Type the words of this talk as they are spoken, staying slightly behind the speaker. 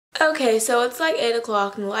Okay, so it's like 8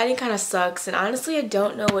 o'clock and the lighting kind of sucks, and honestly I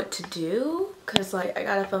don't know what to do because like I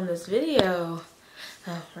gotta film this video.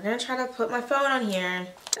 We're gonna try to put my phone on here.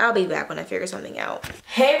 I'll be back when I figure something out.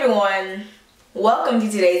 Hey everyone, welcome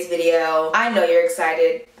to today's video. I know you're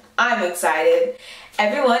excited. I'm excited.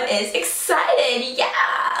 Everyone is excited, yeah!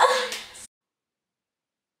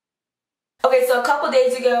 Okay, so a couple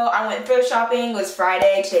days ago, I went thrift shopping. It was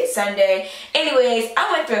Friday, today's Sunday. Anyways,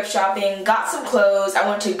 I went thrift shopping, got some clothes. I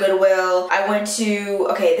went to GoodWill. I went to,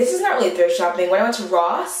 okay, this is not really thrift shopping. When I went to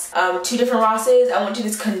Ross, two different Rosses, I went to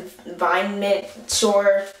this consignment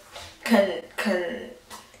store, confinement?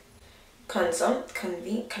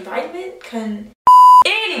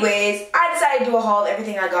 Anyways, I decided to do a haul of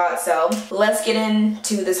everything I got, so let's get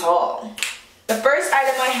into this haul. The first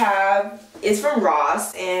item I have is from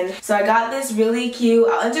Ross, and so I got this really cute,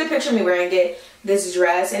 I'll insert a picture of me wearing it, this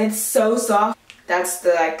dress, and it's so soft. That's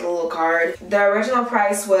the little card. The original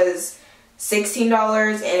price was $16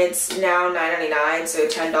 and it's now $9.99, so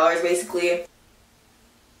 $10 basically.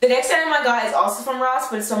 The next item I got is also from Ross,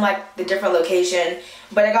 but it's from like the different location.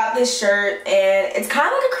 But I got this shirt and it's kind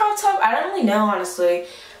of like a crop top. I don't really know honestly.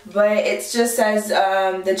 But it just says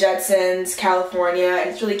the Jetsons, California, and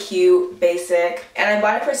it's really cute, basic. And I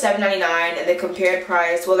bought it for $7.99 and the compared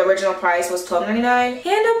price, well the original price was $12.99.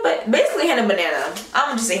 Basically hand of banana. I'm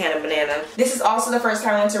gonna just say hand of banana. This is also the first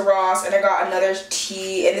time I went to Ross and I got another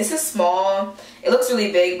tee, and this is small. It looks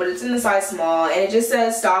really big, but it's in the size small, and it just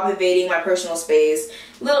says stop invading my personal space.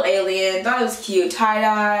 Little alien, thought it was cute.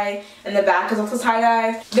 Tie-dye, and the back is also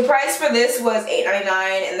tie-dye. The price for this was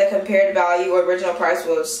 $8.99 and the compared value or original price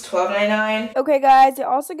was $12.99. Okay guys, I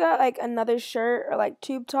also got like another shirt or like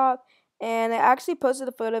tube top, and I actually posted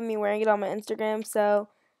a photo of me wearing it on my Instagram, so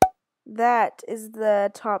that is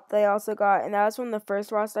the top that I also got, and that was from the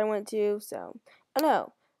first Ross I went to, so, oh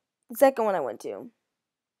no, the second one I went to.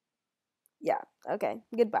 Yeah, okay,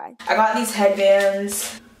 goodbye. I got these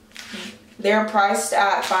headbands. They're priced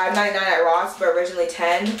at $5.99 at Ross, but originally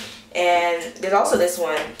 $10. And there's also this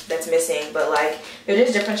one that's missing, but like they're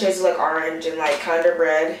just different shades of like orange and like kind of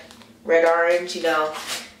red orange, you know,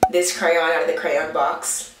 this crayon out of the crayon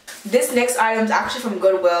box. This next item is actually from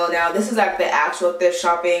GoodWill. Now this is like the actual thrift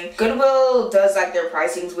shopping. GoodWill does like their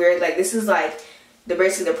pricings weird. Like this is like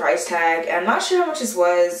basically the price tag. I'm not sure how much this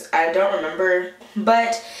was. I don't remember,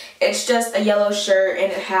 but it's just a yellow shirt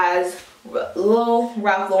and it has a little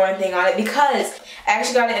Ralph Lauren thing on it because I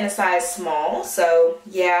actually got it in a size small. So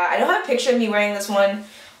yeah, I don't have a picture of me wearing this one,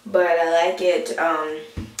 but I like it.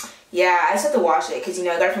 Yeah, I just have to wash it because, you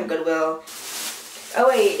know, I got it from GoodWill. Oh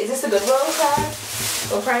wait, is this the GoodWill tag?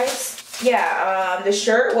 What price? Yeah, the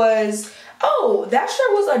shirt was, oh, that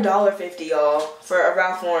shirt was $1.50, y'all, for a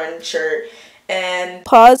Ralph Lauren shirt. And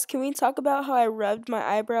pause, can we talk about how I rubbed my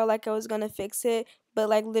eyebrow like I was gonna fix it, but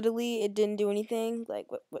like literally it didn't do anything? Like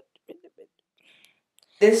what?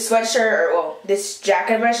 This sweatshirt, or well, this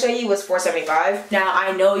jacket I'm gonna show you was $4.75. Now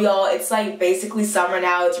I know y'all, it's like basically summer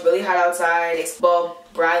now. It's really hot outside. It's, well,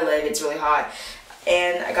 where I live, it's really hot.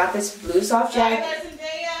 And I got this blue soft jacket.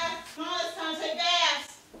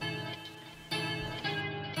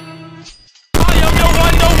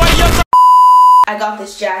 I got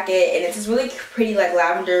this jacket and it's this really pretty like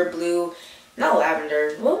lavender blue, not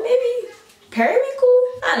lavender, well maybe periwinkle?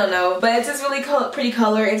 I don't know, but it's this really pretty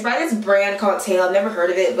color. It's by this brand called Tail. I've never heard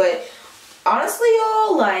of it, but honestly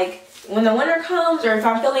y'all, like when the winter comes or if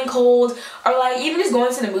I'm feeling cold or like even just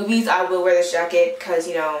going to the movies, I will wear this jacket because,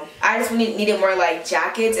 you know, I just needed more like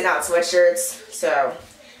jackets and not sweatshirts, so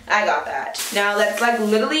I got that. Now that's like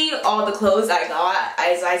literally all the clothes I got.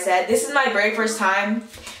 As I said, this is my very first time.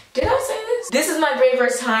 Did I say this? This is my very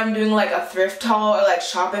first time doing like a thrift haul or like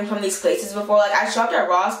shopping from these places before. Like I shopped at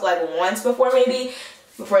Ross like once before maybe,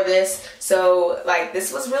 before this. So like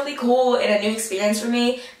this was really cool and a new experience for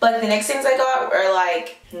me. But the next things I got were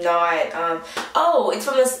like not, oh, it's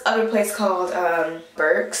from this other place called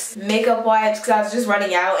Burke's. Makeup wipes, because I was just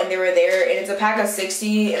running out and they were there. And it's a pack of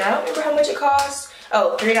 60 and I don't remember how much it cost.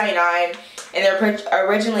 Oh, $3.99. And they're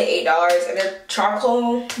originally $8 and they're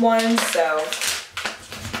charcoal ones, so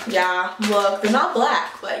yeah, look, they're not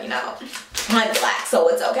black, but you know, I'm black, so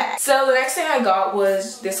it's okay. So the next thing I got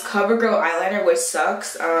was this CoverGirl eyeliner, which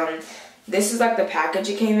sucks. This is like the package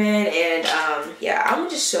it came in, and yeah, I'm gonna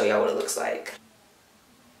just show y'all what it looks like.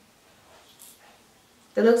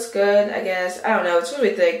 It looks good, I guess. I don't know, it's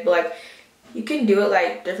really thick, but like, you can do it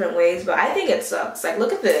like different ways, but I think it sucks. Like,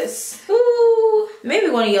 look at this. Ooh. Maybe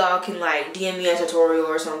one of y'all can like DM me a tutorial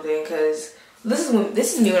or something, cause this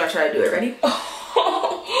is me when I try to do it. Ready?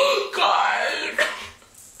 Oh God,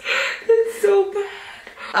 it's so bad.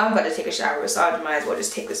 I'm about to take a shower, so I might as well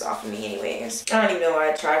just take this off of me anyways. I don't even know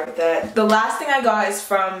why I tried with that. The last thing I got is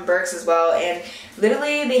from Burke's as well, and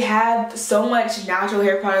literally they have so much natural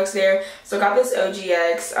hair products there. So I got this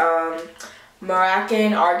OGX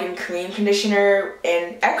Moroccan Argan Cream Conditioner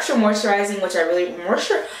and extra moisturizing, which I really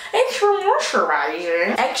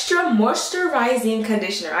extra moisturizing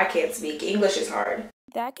conditioner. I can't speak. English is hard.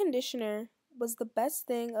 That conditioner was the best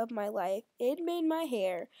thing of my life. It made my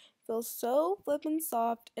hair feel so flippin'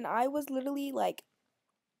 soft, and I was literally like,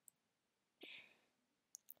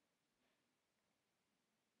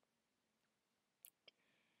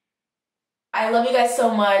 I love you guys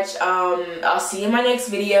so much. I'll see you in my next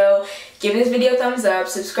video. Give this video a thumbs up.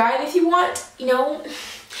 Subscribe if you want. You know,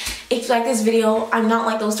 if you like this video, I'm not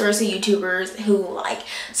like those thirsty YouTubers who like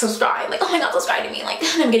subscribe. Like, oh my god, subscribe to me. Like,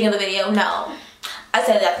 in the beginning of the video. No. I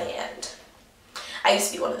said that at the end. I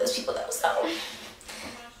used to be one of those people though, so.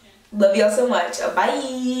 Love y'all so much.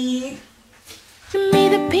 Bye. Give me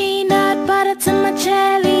the peanut butter to my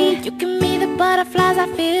jelly. You give me the butterflies I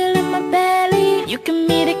feel in my belly. You give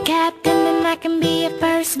me the captain and I can be your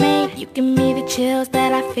first mate. You give me the chills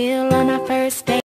that I feel on our first date.